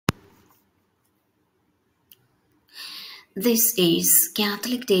This is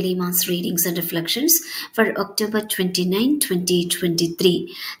Catholic Daily Mass Readings and Reflections for October 29,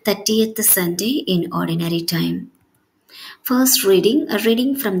 2023, 30th Sunday in Ordinary Time. First reading, a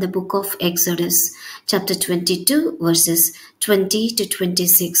reading from the book of Exodus, chapter 22, verses 20 to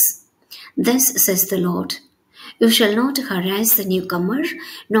 26. Thus says the Lord, "You shall not harass the newcomer,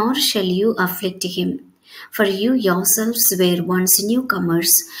 nor shall you afflict him, for you yourselves were once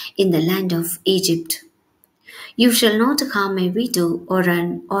newcomers in the land of Egypt. You shall not harm a widow or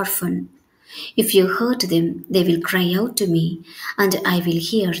an orphan. If you hurt them, they will cry out to me, and I will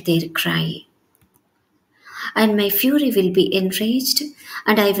hear their cry. And my fury will be enraged,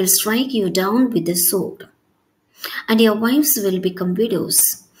 and I will strike you down with the sword. And your wives will become widows,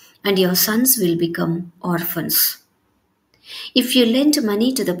 and your sons will become orphans. If you lend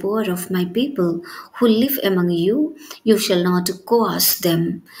money to the poor of my people who live among you, you shall not coerce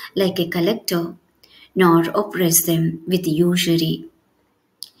them like a collector, nor oppress them with usury.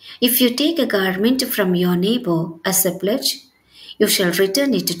 If you take a garment from your neighbor as a pledge, you shall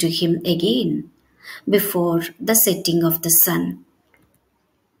return it to him again before the setting of the sun.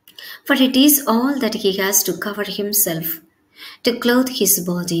 For it is all that he has to cover himself, to clothe his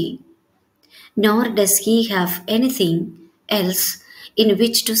body, nor does he have anything else in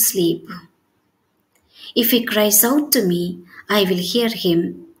which to sleep. If he cries out to me, I will hear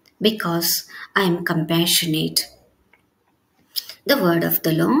him, because I am compassionate." The word of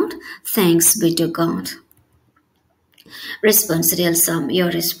the Lord. Thanks be to God. Responsorial Psalm.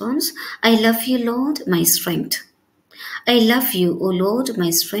 Your response: I love you, Lord, my strength. I love you, O Lord, my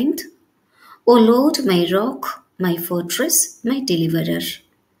strength. O Lord, my rock, my fortress, my deliverer.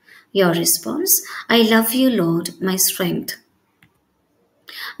 Your response: I love you, Lord, my strength.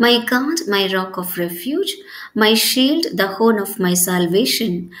 My God, my rock of refuge, my shield, the horn of my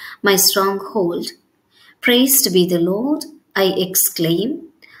salvation, my stronghold. Praised be the Lord, I exclaim,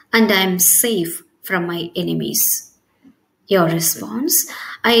 and I am safe from my enemies. Your response: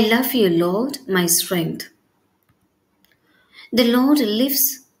 I love you, Lord, my strength. The Lord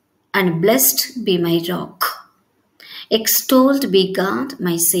lives, and blessed be my rock. Extolled be God,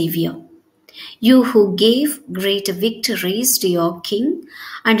 my Saviour. You who gave great victories to your king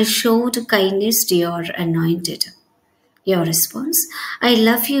and showed kindness to your anointed. Your response: I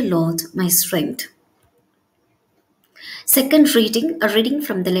love you, Lord, my strength. Second reading, a reading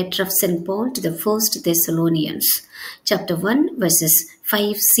from the letter of St. Paul to the First Thessalonians, chapter 1, verses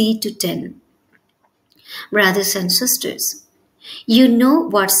 5c to 10. Brothers and sisters, you know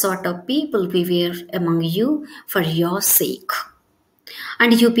what sort of people we were among you for your sake.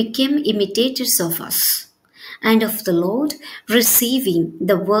 And you became imitators of us and of the Lord, receiving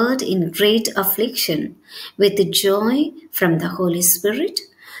the word in great affliction with joy from the Holy Spirit,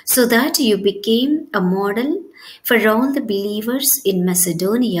 so that you became a model for all the believers in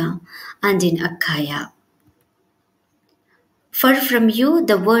Macedonia and in Achaia. For from you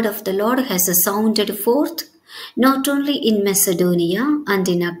the word of the Lord has sounded forth, not only in Macedonia and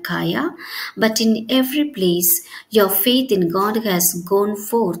in Achaia, but in every place your faith in God has gone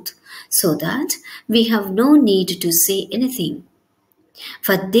forth, so that we have no need to say anything.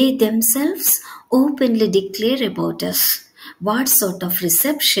 For they themselves openly declare about us what sort of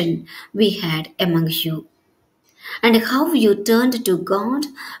reception we had among you, and how you turned to God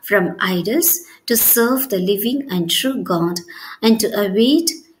from idols to serve the living and true God, and to await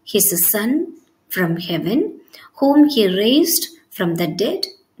his Son from heaven, whom he raised from the dead,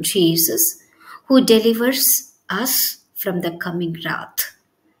 Jesus, who delivers us from the coming wrath.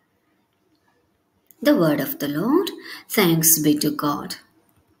 The word of the Lord. Thanks be to God.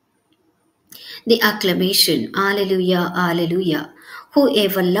 The acclamation. Alleluia, alleluia.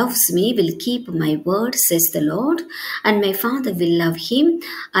 Whoever loves me will keep my word, says the Lord, and my Father will love him,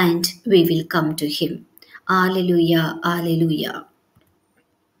 and we will come to him. Alleluia, alleluia.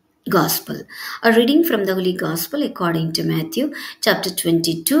 Gospel. A reading from the Holy Gospel according to Matthew, chapter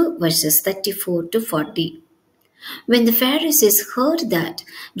 22, verses 34 to 40. When the Pharisees heard that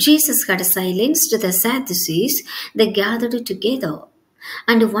Jesus had silenced the Sadducees, they gathered together.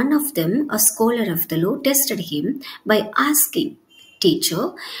 And one of them, a scholar of the law, tested him by asking,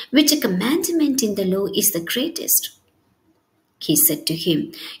 "Teacher, which commandment in the law is the greatest?" He said to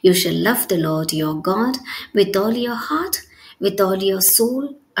him, "You shall love the Lord your God with all your heart, with all your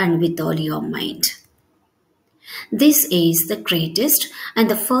soul, and with all your mind. This is the greatest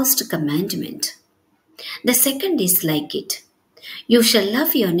and the first commandment. The second is like it. You shall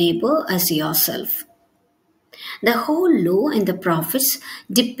love your neighbor as yourself. The whole law and the prophets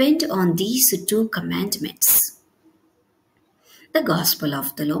depend on these two commandments." The Gospel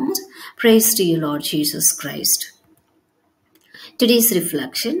of the Lord. Praise to you, Lord Jesus Christ. Today's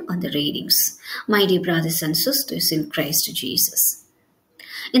reflection on the readings. My dear brothers and sisters in Christ Jesus.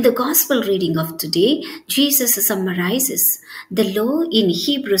 In the Gospel reading of today, Jesus summarizes the law in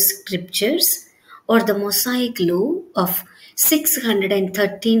Hebrew scriptures or the Mosaic Law of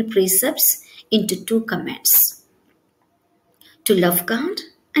 613 precepts into two commands: to love God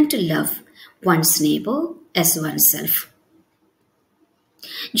and to love one's neighbor as oneself.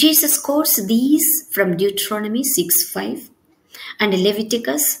 Jesus quotes these from Deuteronomy 6:5 and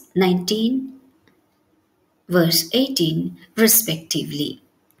Leviticus 19 verse 18 respectively.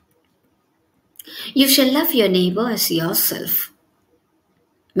 You shall love your neighbor as yourself.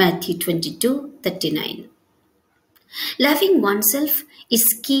 Matthew 22:39. Loving oneself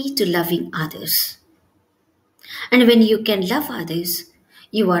is key to loving others. And when you can love others,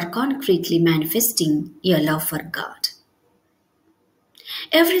 you are concretely manifesting your love for God.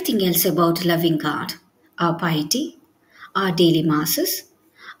 Everything else about loving God, our piety, our daily masses,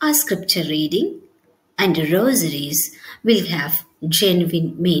 our scripture reading, and rosaries will have genuine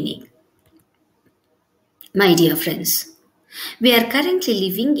meaning. My dear friends, we are currently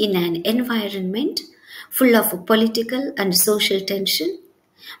living in an environment full of political and social tension,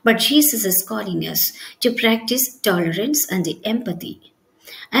 but Jesus is calling us to practice tolerance and empathy,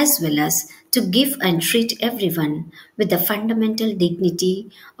 as well as to give and treat everyone with the fundamental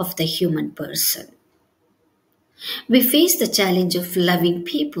dignity of the human person. We face the challenge of loving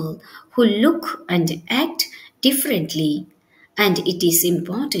people who look and act differently, and it is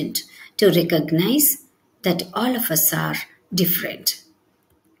important to recognize that all of us are different.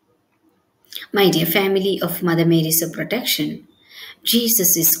 My dear family of Mother Mary's protection,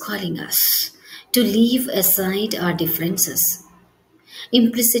 Jesus is calling us to leave aside our differences,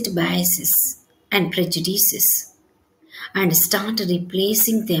 implicit biases, and prejudices, and start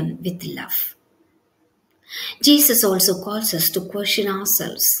replacing them with love. Jesus also calls us to question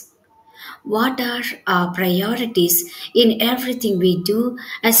ourselves. What are our priorities in everything we do,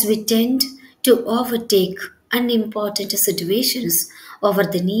 as we tend to overtake unimportant situations over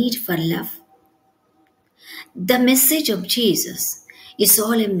the need for love? The message of Jesus is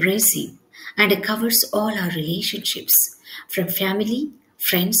all embracing and covers all our relationships, from family,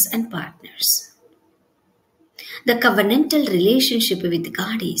 friends, and partners. The covenantal relationship with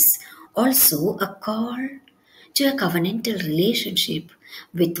God is also a call to a covenantal relationship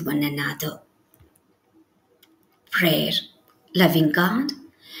with one another. Prayer. Loving God,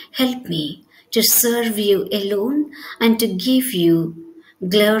 help me to serve you alone and to give you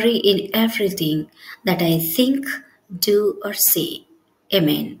glory in everything that I think, do, or say.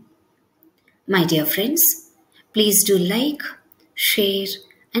 Amen. My dear friends, please do like, share,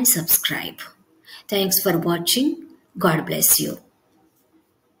 and subscribe. Thanks for watching. God bless you.